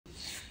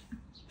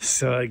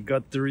So I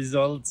got the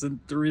results and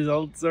the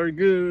results are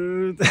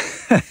good.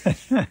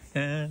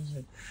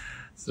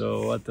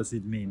 So what does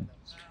it mean?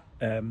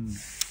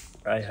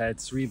 I had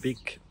 3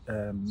 big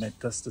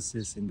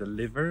metastases in the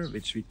liver,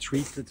 which we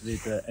treated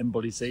with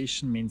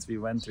embolization. Means we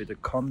went with a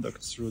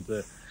conduct through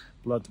the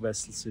blood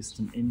vessel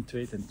system into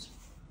it and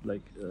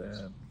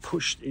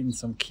pushed in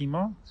some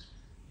chemo.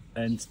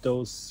 And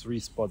those 3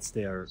 spots,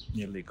 they are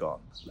nearly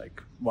gone.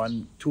 Like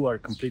 2 are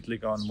completely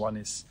gone, 1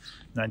 is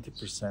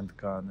 90%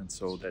 gone, and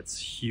so that's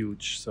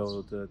huge.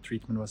 So the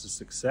treatment was a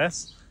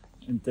success.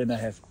 And then I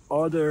have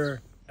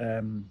other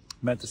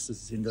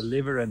metastases in the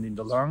liver and in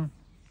the lung,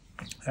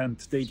 and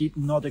they did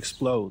not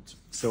explode.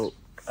 So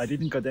I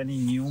didn't got any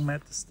new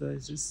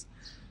metastases,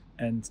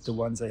 and the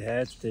ones I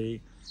had, they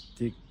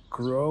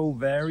grow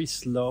very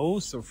slow.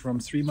 So from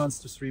 3 months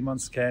to 3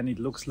 months scan, it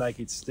looks like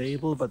it's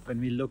stable, but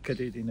when we look at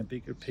it in a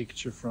bigger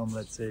picture from,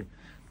 let's say,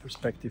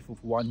 perspective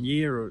of 1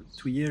 year or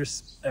 2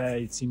 years,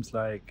 it seems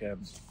like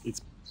it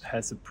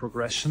has a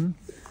progression,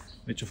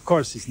 which of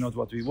course is not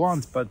what we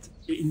want, but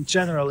in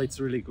general it's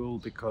really cool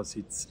because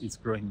it's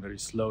growing very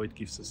slow. It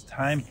gives us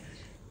time.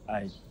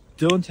 I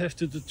don't have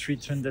to do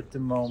treatment at the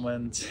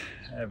moment.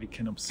 We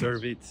can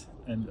observe it,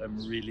 and I'm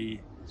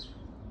really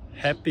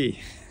happy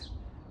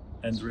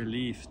and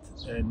relieved,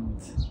 and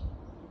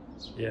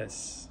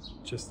yes,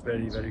 just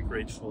very, very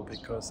grateful,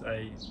 because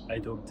I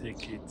don't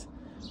take it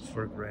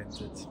for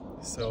granted.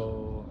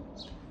 So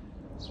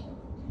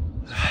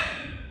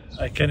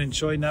I can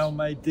enjoy now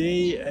my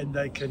day, and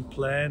I can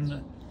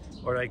plan,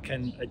 or I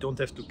don't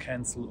have to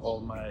cancel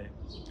all my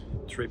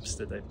trips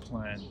that I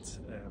planned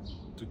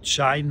to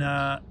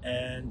China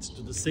and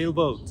to the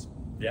sailboat.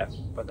 Yeah,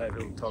 but I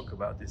will talk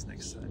about this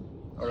next time.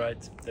 All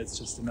right, that's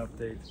just an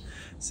update.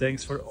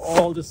 Thanks for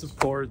all the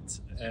support.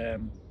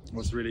 It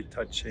was really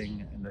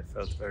touching, and I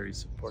felt very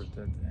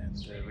supported, and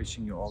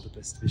wishing you all the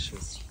best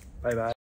wishes. Bye bye.